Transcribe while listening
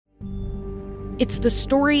It's the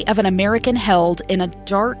story of an American held in a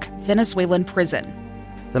dark Venezuelan prison.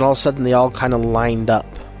 Then all of a sudden they all kind of lined up.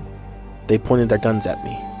 They pointed their guns at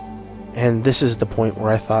me. And this is the point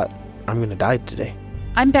where I thought, I'm going to die today.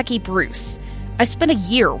 I'm Becky Bruce. I spent a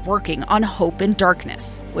year working on Hope in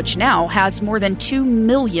Darkness, which now has more than 2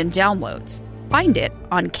 million downloads. Find it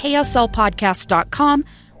on kslpodcast.com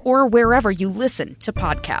or wherever you listen to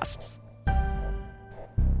podcasts.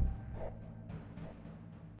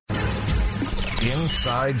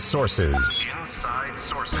 Inside Sources.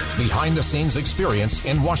 Behind-the-scenes experience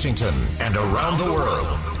in Washington and around the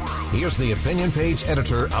world. Here's the opinion page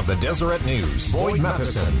editor of the Deseret News, Boyd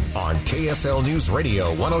Matheson, on KSL News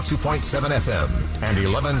Radio 102.7 FM and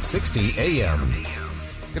 1160 AM.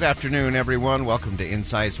 Good afternoon, everyone. Welcome to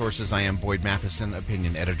Inside Sources. I am Boyd Matheson,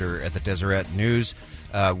 opinion editor at the Deseret News.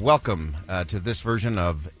 Welcome to this version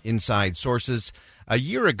of Inside Sources. A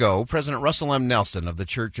year ago, President Russell M. Nelson of the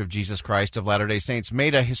Church of Jesus Christ of Latter-day Saints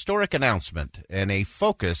made a historic announcement and a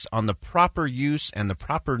focus on the proper use and the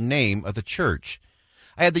proper name of the church.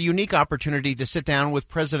 I had the unique opportunity to sit down with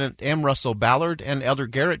President M. Russell Ballard and Elder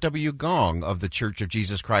Garrett W. Gong of the Church of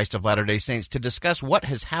Jesus Christ of Latter-day Saints to discuss what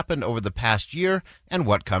has happened over the past year and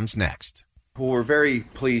what comes next. Well, we're very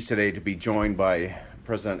pleased today to be joined by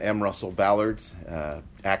President M. Russell Ballard,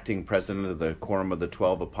 acting president of the Quorum of the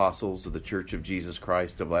 12 Apostles of the Church of Jesus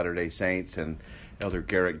Christ of Latter-day Saints, and Elder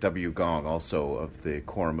Garrett W. Gong, also of the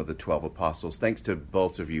Quorum of the 12 Apostles. Thanks to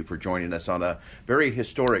both of you for joining us on a very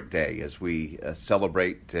historic day as we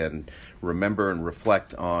celebrate and remember and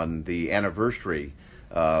reflect on the anniversary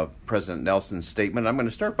of President Nelson's statement. I'm going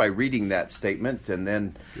to start by reading that statement, and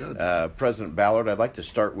then President Ballard, I'd like to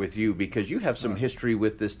start with you because you have some history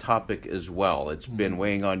with this topic as well. It's been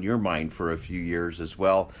weighing on your mind for a few years as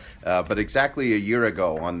well. But exactly a year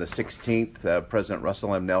ago, on the 16th, President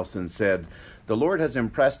Russell M. Nelson said, "The Lord has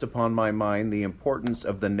impressed upon my mind the importance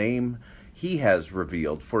of the name He has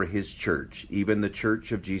revealed for His church, even the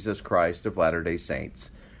Church of Jesus Christ of Latter-day Saints.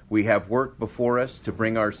 We have work before us to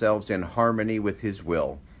bring ourselves in harmony with His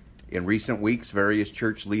will. In recent weeks, various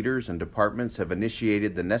church leaders and departments have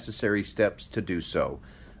initiated the necessary steps to do so.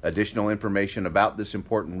 Additional information about this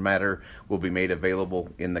important matter will be made available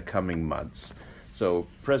in the coming months." So,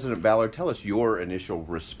 President Ballard, tell us your initial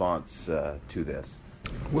response to this.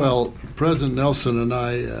 Well, President Nelson and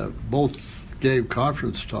I both gave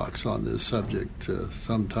conference talks on this subject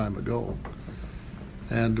some time ago.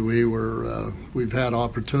 And we've had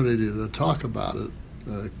opportunity to talk about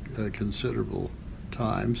it considerable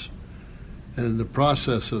times. And in the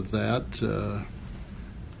process of that,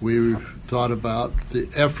 we thought about the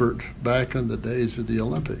effort back in the days of the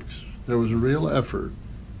Olympics. There was a real effort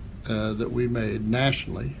that we made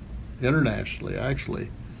nationally, internationally actually,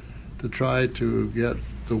 to try to get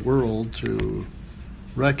the world to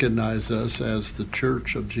recognize us as the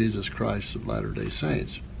Church of Jesus Christ of Latter-day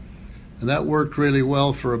Saints. And that worked really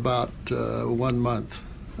well for about 1 month.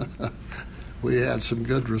 We had some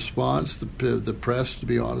good response. The press, to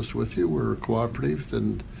be honest with you, were cooperative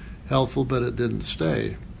and helpful, but it didn't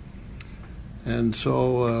stay. And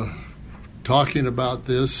so talking about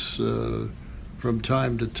this from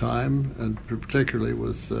time to time, and particularly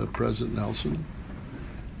with President Nelson,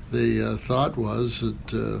 the thought was that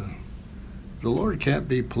the Lord can't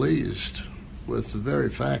be pleased with the very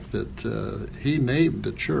fact that He named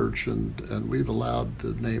the church, and we've allowed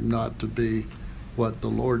the name not to be what the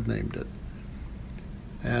Lord named it.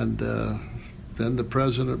 And then the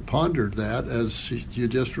president pondered that, as you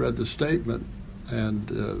just read the statement,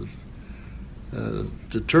 and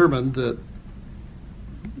determined that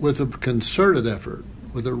with a concerted effort,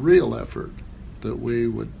 with a real effort, that we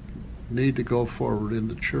would need to go forward in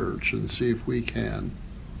the church and see if we can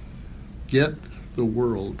get the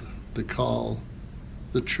world to call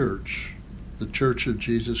the Church of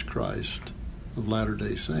Jesus Christ of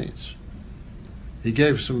Latter-day Saints. He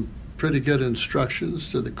gave some pretty good instructions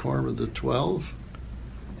to the Quorum of the 12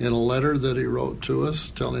 in a letter that he wrote to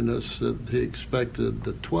us, telling us that he expected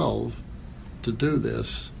the 12 to do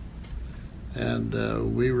this. And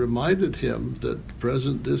we reminded him that the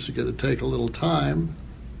President, this is going to take a little time.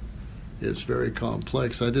 It's very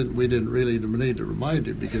complex. We didn't really need to remind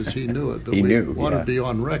him because he knew it, but we want to be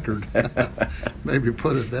on record, maybe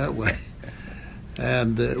put it that way.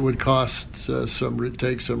 And it would cost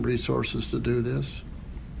take some resources to do this,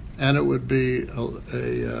 and it would be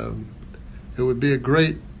a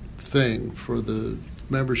great thing for the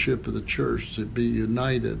membership of the church to be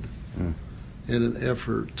united in an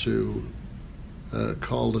effort to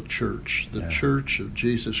call the church the Church of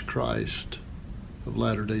Jesus Christ of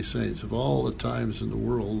Latter-day Saints. Of all the times in the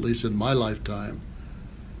world, at least in my lifetime,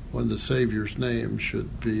 when the Savior's name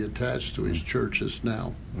should be attached to his churches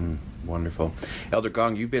now. Wonderful. Elder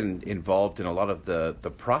Gong, you've been involved in a lot of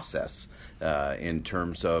the process in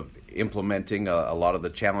terms of implementing a lot of the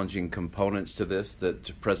challenging components to this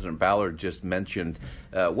that President Ballard just mentioned.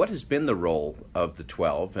 What has been the role of the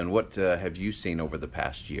 12, and what have you seen over the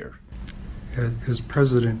past year? As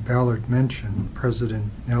President Ballard mentioned,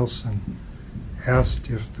 President Nelson asked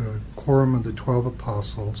if the Quorum of the 12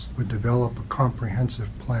 Apostles would develop a comprehensive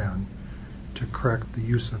plan to correct the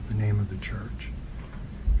use of the name of the church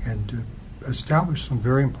and to establish some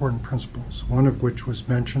very important principles, one of which was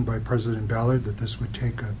mentioned by President Ballard, that this would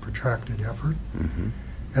take a protracted effort,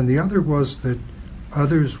 and the other was that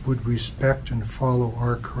others would respect and follow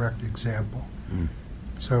our correct example.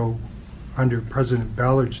 So under President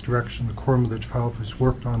Ballard's direction, the Quorum of the 12 has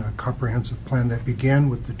worked on a comprehensive plan that began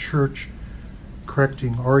with the church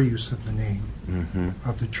correcting our use of the name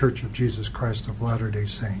of the Church of Jesus Christ of Latter-day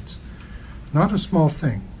Saints. Not a small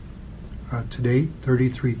thing. To date,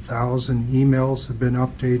 33,000 emails have been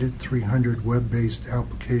updated, 300 web-based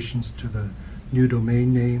applications to the new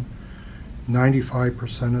domain name,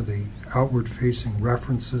 95% of the outward-facing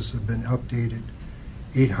references have been updated,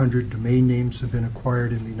 800 domain names have been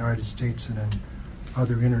acquired in the United States and in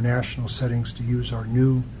other international settings to use our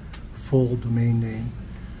new full domain name.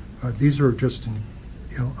 These are just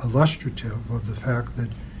illustrative of the fact that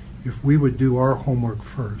if we would do our homework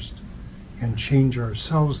first and change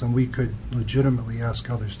ourselves, then we could legitimately ask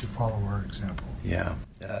others to follow our example. Yeah,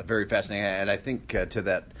 very fascinating. And I think to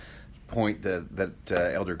that point that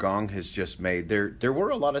Elder Gong has just made, there were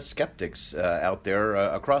a lot of skeptics out there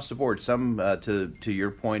across the board. Some, to your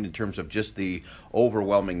point, in terms of just the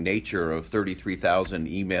overwhelming nature of 33,000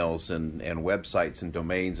 emails and websites and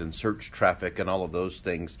domains and search traffic and all of those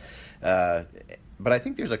things. But I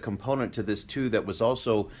think there's a component to this, too, that was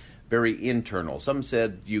also very internal. Some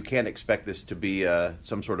said you can't expect this to be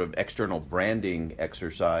some sort of external branding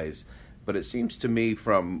exercise. But it seems to me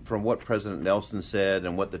from what President Nelson said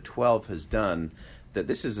and what the 12 has done, that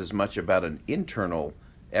this is as much about an internal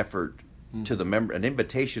effort to the an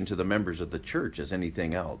invitation to the members of the church as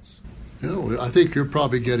anything else. I think you're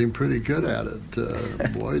probably getting pretty good at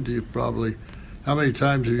it, Boyd. How many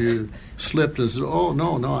times have you slipped and said, oh,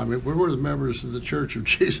 no, I mean, we're the members of the Church of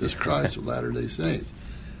Jesus Christ of Latter-day Saints.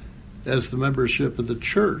 As the membership of the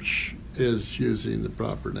church is using the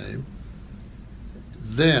proper name,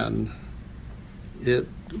 then it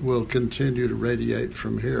will continue to radiate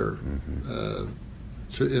from here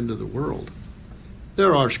into the world.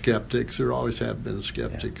 There are skeptics. There always have been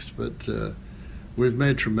skeptics, but we've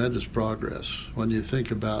made tremendous progress. When you think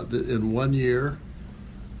about that, in 1 year,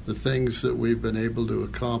 the things that we've been able to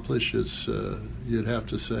accomplish, is you'd have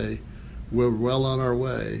to say we're well on our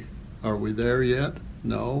way. Are we there yet?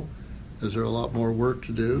 No. Is there a lot more work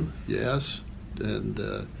to do? Yes.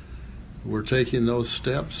 And we're taking those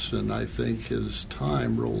steps, and I think as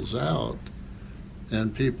time rolls out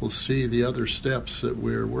and people see the other steps that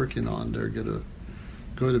we're working on, they're going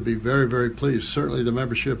to be very, very pleased. Certainly the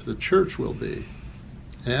membership of the church will be.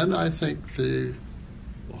 And I think the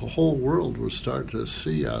whole world will start to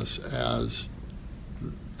see us as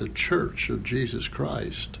the Church of Jesus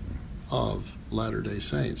Christ of Latter-day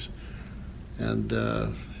Saints. And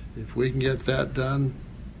if we can get that done,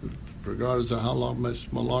 regardless of how much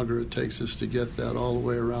longer it takes us to get that all the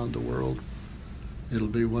way around the world, it'll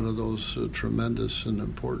be one of those tremendous and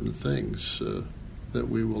important things that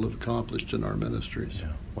we will have accomplished in our ministries.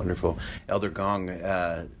 Yeah, wonderful. Elder Gong,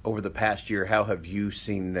 over the past year, how have you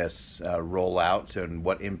seen this roll out, and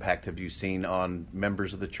what impact have you seen on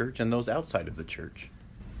members of the church and those outside of the church?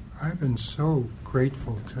 I've been so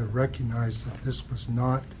grateful to recognize that this was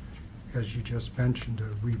not, as you just mentioned,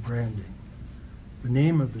 a rebranding. The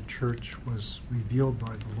name of the church was revealed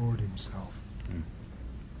by the Lord himself.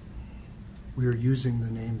 We are using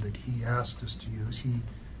the name that he asked us to use. He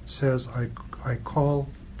says, I call,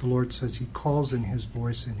 the Lord says he calls in his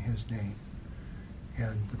voice in his name.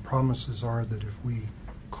 And the promises are that if we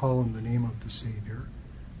call in the name of the Savior,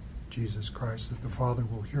 Jesus Christ, that the Father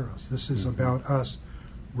will hear us. This is about us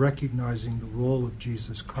recognizing the role of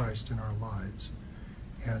Jesus Christ in our lives.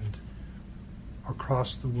 And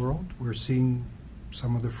across the world, we're seeing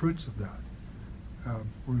some of the fruits of that.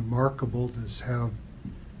 Remarkable to have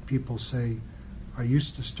people say, I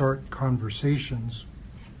used to start conversations,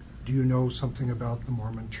 do you know something about the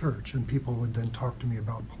Mormon Church? And people would then talk to me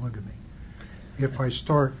about polygamy. If I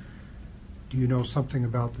start, do you know something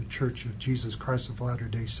about the Church of Jesus Christ of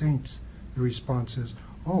Latter-day Saints? The response is,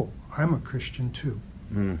 oh, I'm a Christian too.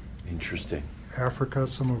 Interesting. Africa,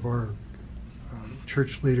 some of our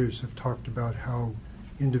church leaders have talked about how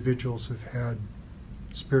individuals have had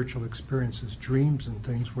spiritual experiences, dreams and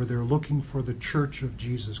things, where they're looking for the Church of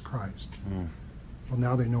Jesus Christ. Well,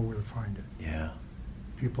 now they know where to find it. Yeah.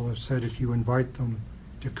 People have said if you invite them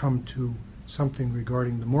to come to something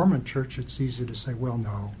regarding the Mormon Church, it's easy to say, well,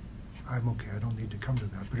 no, I'm okay, I don't need to come to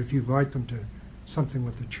that. But if you invite them to something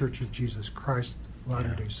with the Church of Jesus Christ,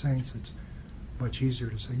 Latter-day Saints, it's much easier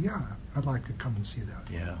to say, yeah, I'd like to come and see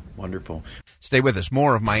that. Yeah, wonderful. Stay with us.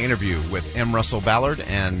 More of my interview with M. Russell Ballard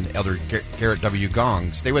and Elder Garrett W.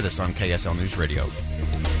 Gong. Stay with us on KSL News Radio.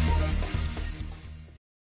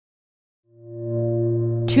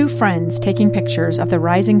 Two friends taking pictures of the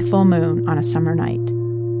rising full moon on a summer night.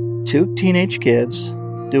 Two teenage kids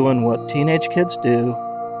doing what teenage kids do.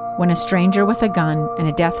 When a stranger with a gun and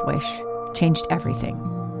a death wish changed everything.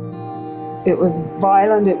 It was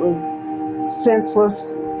violent, it was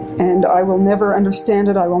senseless, and I will never understand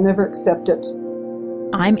it, I will never accept it.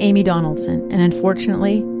 I'm Amy Donaldson, and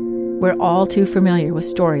unfortunately, we're all too familiar with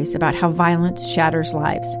stories about how violence shatters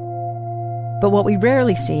lives. But what we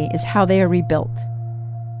rarely see is how they are rebuilt.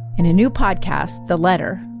 In a new podcast, The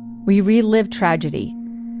Letter, we relive tragedy,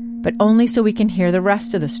 but only so we can hear the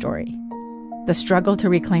rest of the story. The struggle to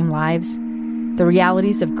reclaim lives, the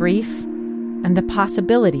realities of grief, and the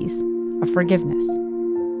possibilities of forgiveness.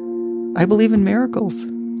 I believe in miracles.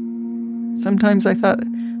 Sometimes I thought,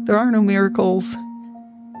 there are no miracles.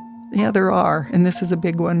 Yeah, there are, and this is a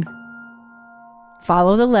big one.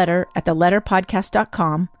 Follow The Letter at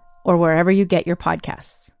theletterpodcast.com or wherever you get your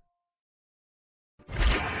podcasts.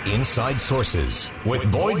 Inside Sources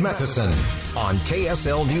with Boyd Matheson on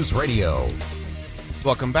KSL News Radio.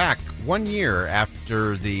 Welcome back. 1 year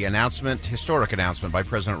after the historic announcement by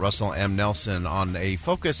President Russell M. Nelson on a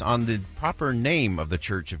focus on the proper name of the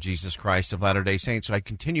Church of Jesus Christ of Latter-day Saints, so I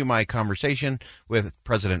continue my conversation with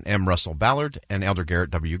President M. Russell Ballard and Elder Garrett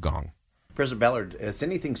W. Gong. President Ballard, has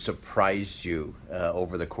anything surprised you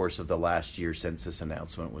over the course of the last year since this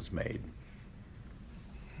announcement was made?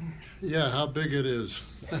 Yeah, how big it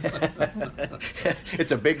is.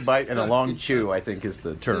 It's a big bite and a long chew, I think is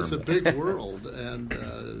the term. It's a big world, and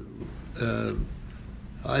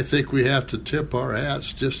I think we have to tip our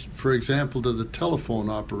hats, just for example, to the telephone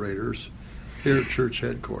operators here at church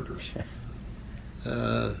headquarters.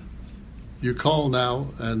 You call now,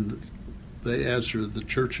 and they answer the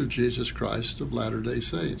Church of Jesus Christ of Latter-day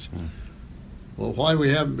Saints. Well, why we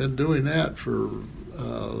haven't been doing that for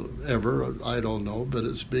ever, I don't know, but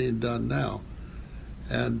it's being done now.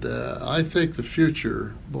 And I think the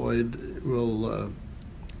future, Boyd, will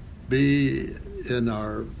be in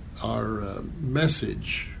our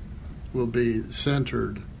message will be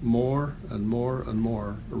centered more and more and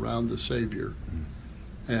more around the Savior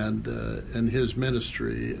and his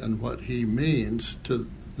ministry and what he means to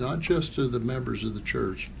not just to the members of the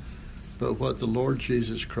church, but what the Lord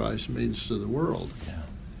Jesus Christ means to the world. Yeah.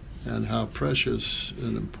 And how precious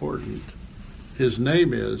and important his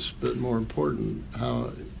name is, but more important,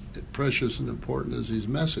 how precious and important is his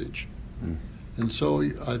message. And so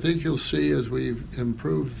I think you'll see as we've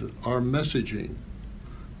improved our messaging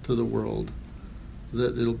to the world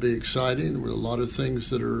that it'll be exciting. With a lot of things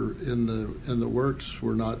that are in the works,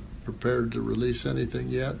 we're not prepared to release anything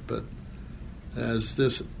yet, but as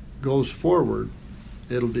this goes forward,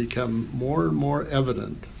 it'll become more and more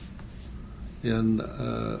evident in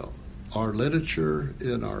our literature,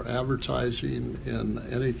 in our advertising, in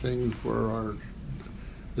anything where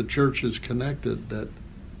the church is connected, that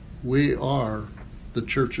we are the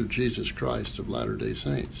Church of Jesus Christ of Latter-day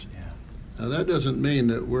Saints. Yeah. Now, that doesn't mean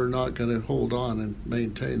that we're not going to hold on and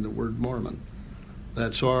maintain the word Mormon.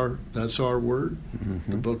 That's our word.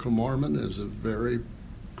 The Book of Mormon is a very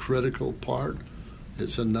critical part.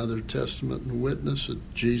 It's another testament and witness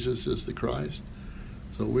that Jesus is the Christ.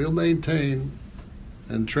 So we'll maintain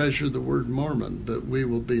and treasure the word Mormon, but we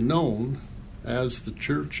will be known as the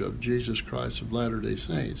Church of Jesus Christ of Latter-day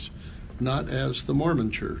Saints, not as the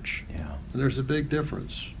Mormon Church. Yeah. And there's a big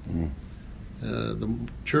difference. The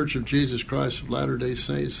Church of Jesus Christ of Latter-day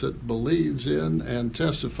Saints that believes in and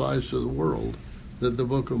testifies to the world that the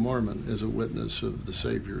Book of Mormon is a witness of the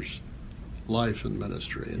Savior's life and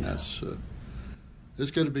ministry, and that's it's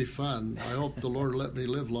going to be fun. I hope the Lord let me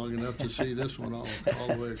live long enough to see this one all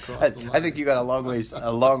the way across the line. I think you got a long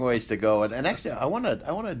ways to go. And actually, I want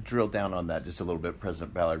to drill down on that just a little bit,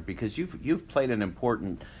 President Ballard, because you've played an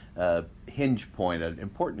important hinge point, an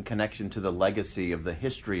important connection to the legacy of the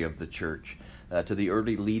history of the church, to the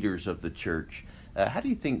early leaders of the church. How do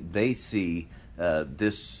you think they see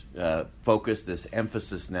this focus, this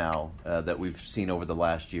emphasis now that we've seen over the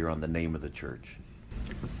last year on the name of the church?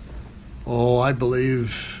 Oh, I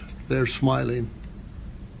believe they're smiling.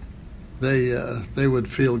 they would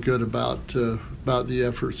feel good about the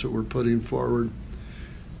efforts that we're putting forward,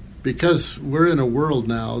 because we're in a world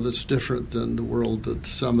now that's different than the world that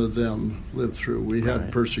some of them lived through. We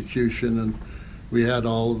had persecution, and we had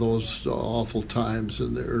all of those awful times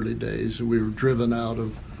in the early days, and we were driven out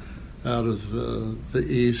of the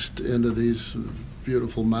east into these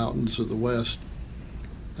beautiful mountains of the west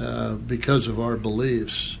because of our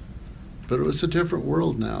beliefs. But it was a different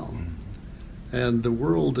world now, and the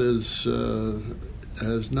world is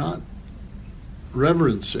not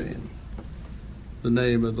reverencing the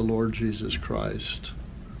name of the Lord Jesus Christ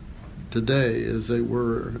today as they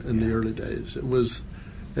were in the early days. It was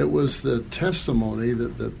the testimony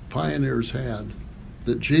that the pioneers had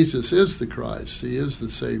that Jesus is the Christ, He is the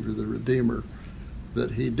Savior, the Redeemer,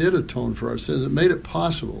 that He did atone for our sins. It made it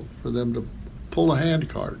possible for them to pull hand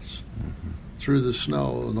carts through the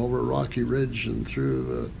snow and over a rocky ridge and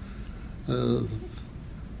through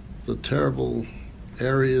the terrible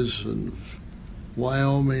areas of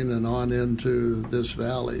Wyoming and on into this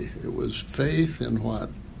valley. It was faith in what?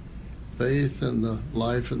 Faith in the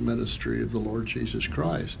life and ministry of the Lord Jesus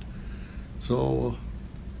Christ. So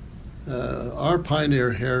our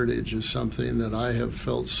pioneer heritage is something that I have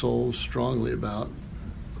felt so strongly about.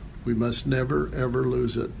 We must never, ever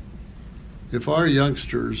lose it. If our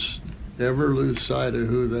youngsters ever lose sight of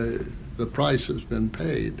who the price has been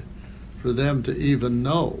paid for them to even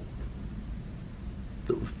know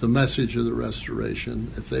the message of the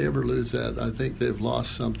restoration, if they ever lose that, I think they've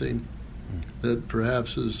lost something that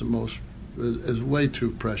perhaps is way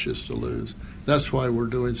too precious to lose. That's why we're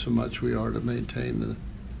doing so much we are to maintain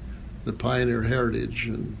the pioneer heritage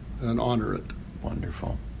and honor it.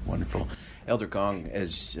 Wonderful, wonderful. Elder Gong,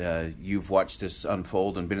 as you've watched this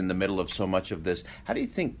unfold and been in the middle of so much of this, how do you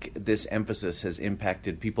think this emphasis has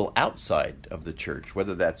impacted people outside of the church,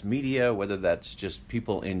 whether that's media, whether that's just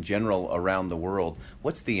people in general around the world?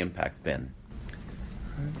 What's the impact been?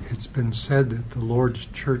 It's been said that the Lord's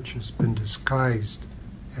church has been disguised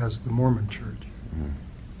as the Mormon church.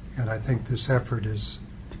 And I think this effort is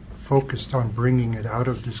focused on bringing it out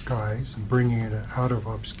of disguise and bringing it out of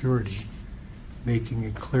obscurity, making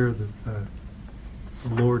it clear that the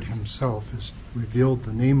Lord Himself has revealed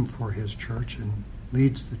the name for His church and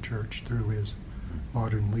leads the church through His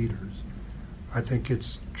modern leaders. I think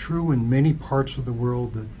it's true in many parts of the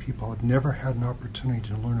world that people have never had an opportunity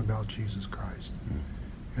to learn about Jesus Christ.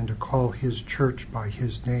 And to call His church by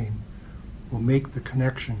His name will make the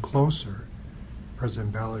connection closer,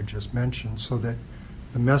 President Ballard just mentioned, so that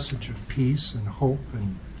the message of peace and hope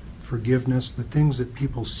and forgiveness, the things that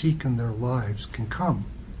people seek in their lives, can come,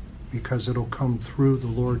 because it'll come through the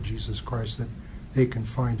Lord Jesus Christ that they can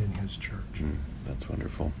find in His church. That's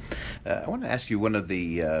wonderful. I want to ask you one of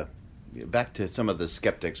the back to some of the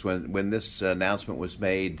skeptics. When this announcement was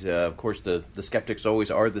made, of course the skeptics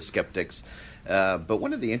always are the skeptics, but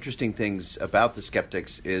one of the interesting things about the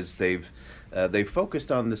skeptics is they've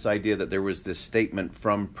focused on this idea that there was this statement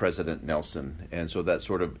from President Nelson, and so that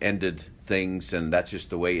sort of ended things, and that's just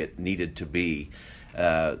the way it needed to be.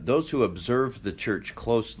 Those who observe the church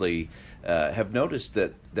closely have noticed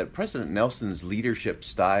that President Nelson's leadership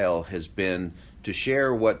style has been to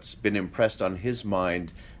share what's been impressed on his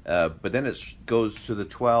mind, but then it goes to the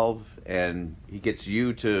 12, and he gets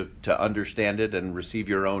you to understand it and receive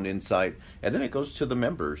your own insight, and then it goes to the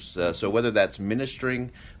members. So whether that's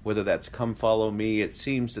ministering, whether that's come follow me, it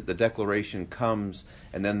seems that the declaration comes,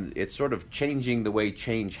 and then it's sort of changing the way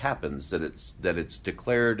change happens, that it's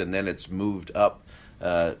declared and then it's moved up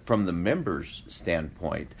from the members'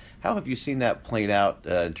 standpoint. How have you seen that played out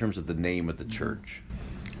in terms of the name of the church?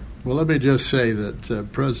 Well, let me just say that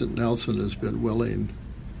President Nelson has been willing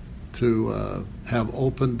to have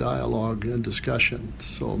open dialogue and discussion.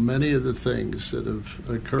 So many of the things that have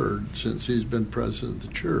occurred since he's been president of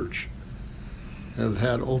the church have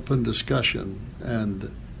had open discussion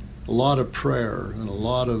and a lot of prayer and a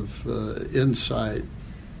lot of insight.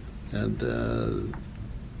 And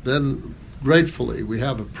then gratefully we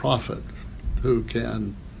have a prophet who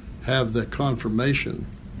can have the confirmation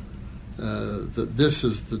that this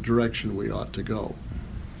is the direction we ought to go.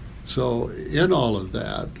 So in all of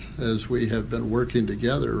that, as we have been working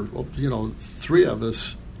together, three of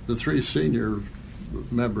us, the three senior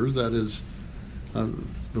members, that is,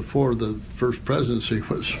 before the first presidency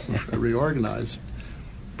was reorganized,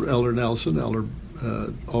 Elder Nelson, Elder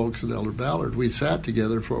Oaks, and Elder Ballard, we sat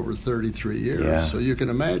together for over 33 years. Yeah. So you can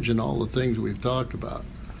imagine all the things we've talked about.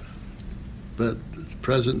 But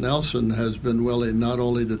President Nelson has been willing not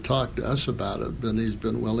only to talk to us about it, but he's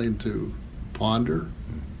been willing to ponder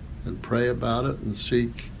and pray about it and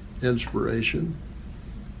seek inspiration.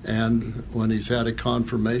 And when he's had a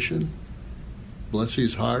confirmation, bless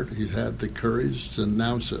his heart, he's had the courage to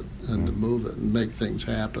announce it and to move it and make things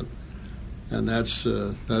happen. And that's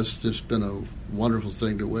just been a wonderful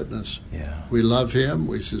thing to witness. Yeah. We love him.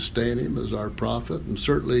 We sustain him as our prophet, and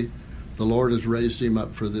certainly the Lord has raised him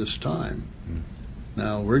up for this time.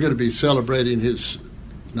 Now, we're going to be celebrating his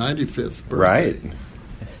 95th birthday. Right.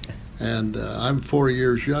 And I'm 4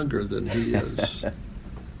 years younger than he is.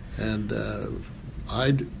 And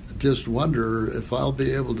I just wonder if I'll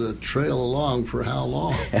be able to trail along for how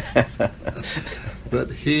long.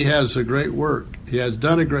 But he has a great work. He has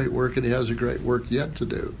done a great work, and he has a great work yet to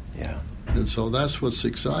do. Yeah. And so that's what's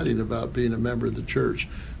exciting about being a member of the church.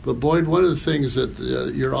 But Boyd, one of the things that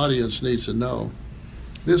your audience needs to know,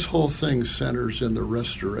 this whole thing centers in the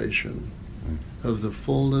restoration of the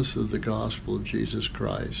fullness of the gospel of Jesus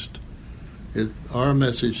Christ. Our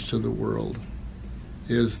message to the world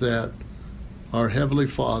is that our Heavenly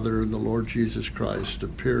Father and the Lord Jesus Christ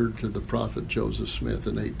appeared to the prophet Joseph Smith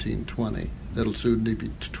in 1820. That'll soon be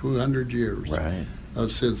 200 years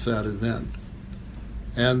since that event.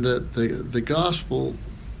 And that the gospel,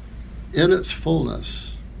 in its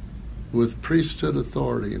fullness, with priesthood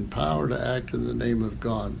authority and power to act in the name of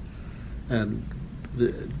God, and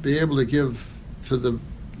be able to give to the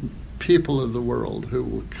people of the world who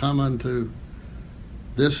will come unto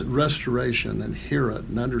this restoration and hear it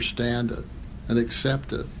and understand it and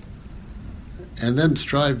accept it, and then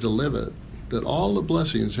strive to live it, that all the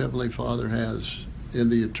blessings Heavenly Father has in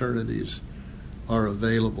the eternities are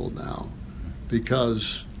available now,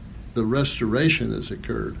 because the restoration has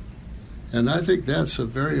occurred. And I think that's a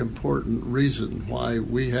very important reason why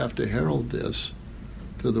we have to herald this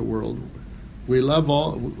to the world. We love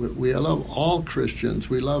all Christians.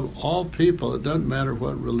 We love all people. It doesn't matter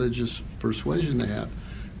what religious persuasion they have.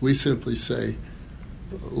 We simply say,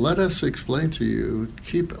 let us explain to you,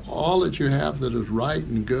 keep all that you have that is right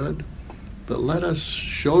and good, but let us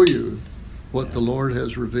show you what the Lord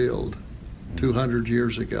has revealed 200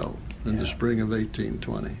 years ago in the spring of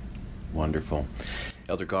 1820. Wonderful.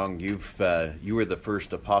 Elder Gong, you were the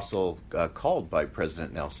first apostle called by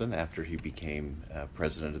President Nelson after he became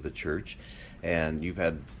president of the church, and you've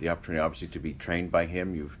had the opportunity, obviously, to be trained by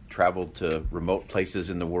him. You've traveled to remote places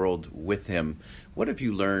in the world with him. What have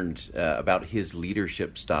you learned about his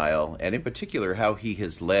leadership style, and in particular, how he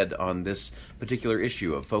has led on this particular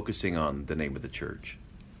issue of focusing on the name of the church?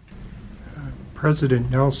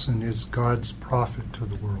 President Nelson is God's prophet to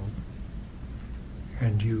the world.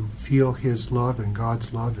 And you feel his love and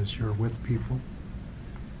God's love as you're with people.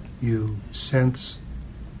 You sense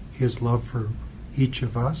his love for each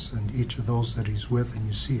of us and each of those that he's with, and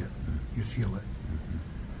you see it. You feel it.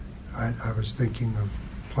 I was thinking of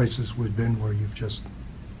places we've been where you've just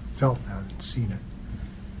felt that and seen it.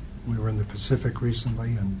 We were in the Pacific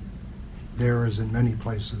recently, and there, as in many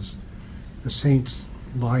places, the saints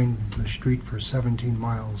lined the street for 17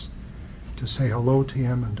 miles to say hello to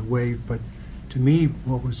him and to wave. But to me,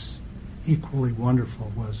 what was equally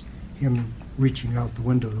wonderful was him reaching out the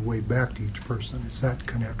window to wave back to each person. It's that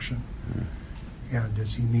connection. And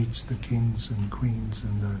as he meets the kings and queens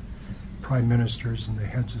and the prime ministers and the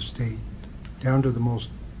heads of state, down to the most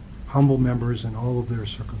humble members in all of their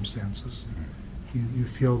circumstances, you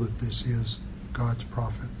feel that this is God's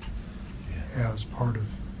prophet as part of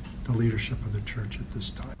the leadership of the church at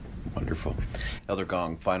this time. Wonderful. Elder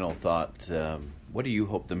Gong, final thought. What do you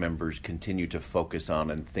hope the members continue to focus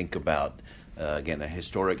on and think about? Again, a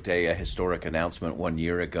historic day, a historic announcement 1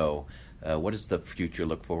 year ago. What does the future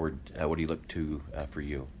look forward? What do you look to for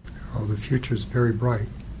you? Oh, the future is very bright.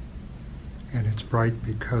 And it's bright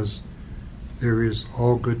because there is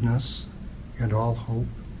all goodness and all hope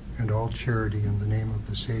and all charity in the name of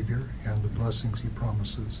the Savior and the blessings he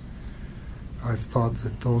promises. I've thought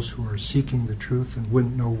that those who are seeking the truth and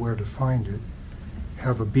wouldn't know where to find it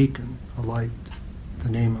have a beacon, a light,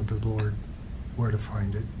 the name of the Lord, where to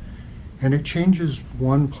find it. And it changes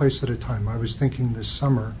one place at a time. I was thinking this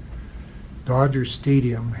summer, Dodger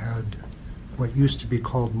Stadium had what used to be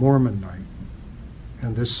called Mormon Night.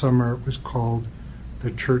 And this summer it was called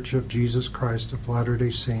the Church of Jesus Christ of Latter-day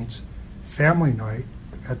Saints Family Night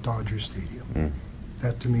at Dodger Stadium.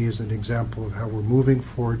 That to me is an example of how we're moving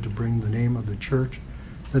forward to bring the name of the church,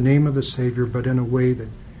 the name of the Savior, but in a way that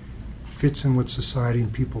fits in with society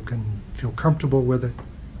and people can feel comfortable with it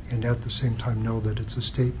and at the same time know that it's a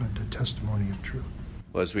statement, a testimony of truth.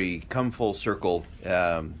 Well, as we come full circle,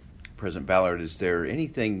 President Ballard, is there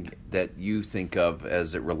anything that you think of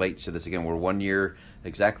as it relates to this? Again, we're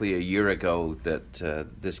exactly a year ago that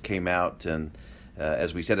this came out, and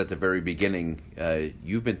as we said at the very beginning,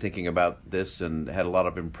 you've been thinking about this and had a lot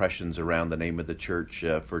of impressions around the name of the church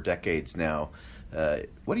for decades now.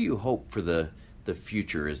 What do you hope for the the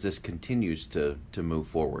future as this continues to move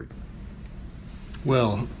forward?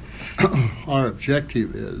 Well, our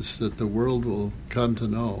objective is that the world will come to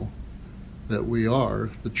know that we are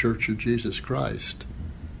the Church of Jesus Christ,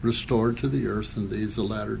 restored to the earth in these the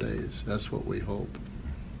latter days. That's what we hope.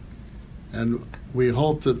 And we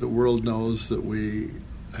hope that the world knows that we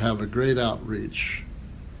have a great outreach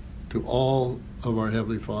to all of our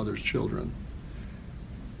Heavenly Father's children.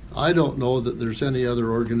 I don't know that there's any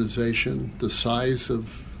other organization the size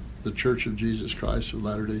of the Church of Jesus Christ of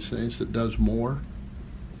Latter-day Saints that does more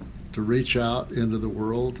to reach out into the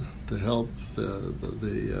world to help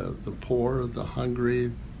the poor, the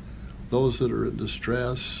hungry, those that are in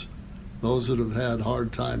distress, those that have had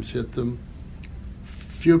hard times hit them.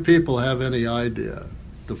 Few people have any idea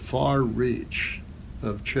the far reach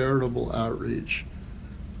of charitable outreach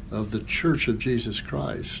of the Church of Jesus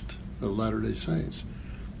Christ of Latter-day Saints.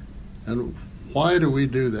 And why do we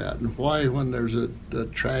do that? And why, when there's a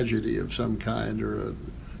tragedy of some kind or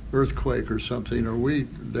an earthquake or something, are we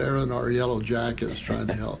there in our yellow jackets trying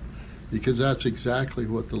to help? Because that's exactly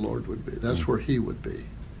what the Lord would be. That's where He would be.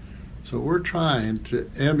 So we're trying to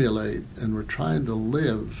emulate and we're trying to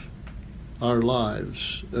live our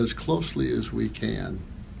lives as closely as we can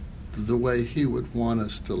to the way He would want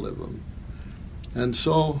us to live them. And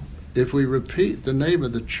so if we repeat the name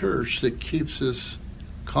of the church that keeps us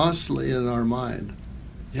constantly in our mind,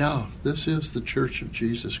 yeah, this is the Church of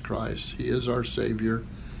Jesus Christ. He is our Savior.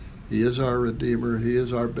 He is our Redeemer. He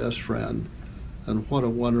is our best friend. And what a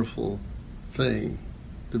wonderful thing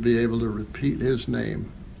to be able to repeat His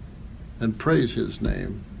name and praise His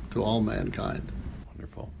name to all mankind.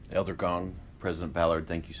 Wonderful. Elder Gong, President Ballard,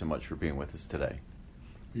 thank you so much for being with us today.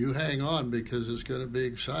 You hang on, because it's going to be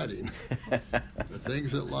exciting. The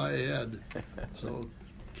things that lie ahead. So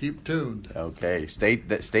keep tuned. Okay.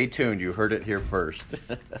 Stay tuned. You heard it here first.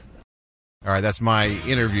 All right, that's my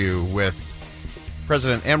interview with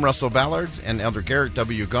President M. Russell Ballard and Elder Garrett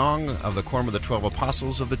W. Gong of the Quorum of the 12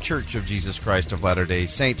 Apostles of the Church of Jesus Christ of Latter-day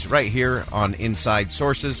Saints, right here on Inside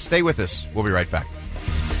Sources. Stay with us. We'll be right back.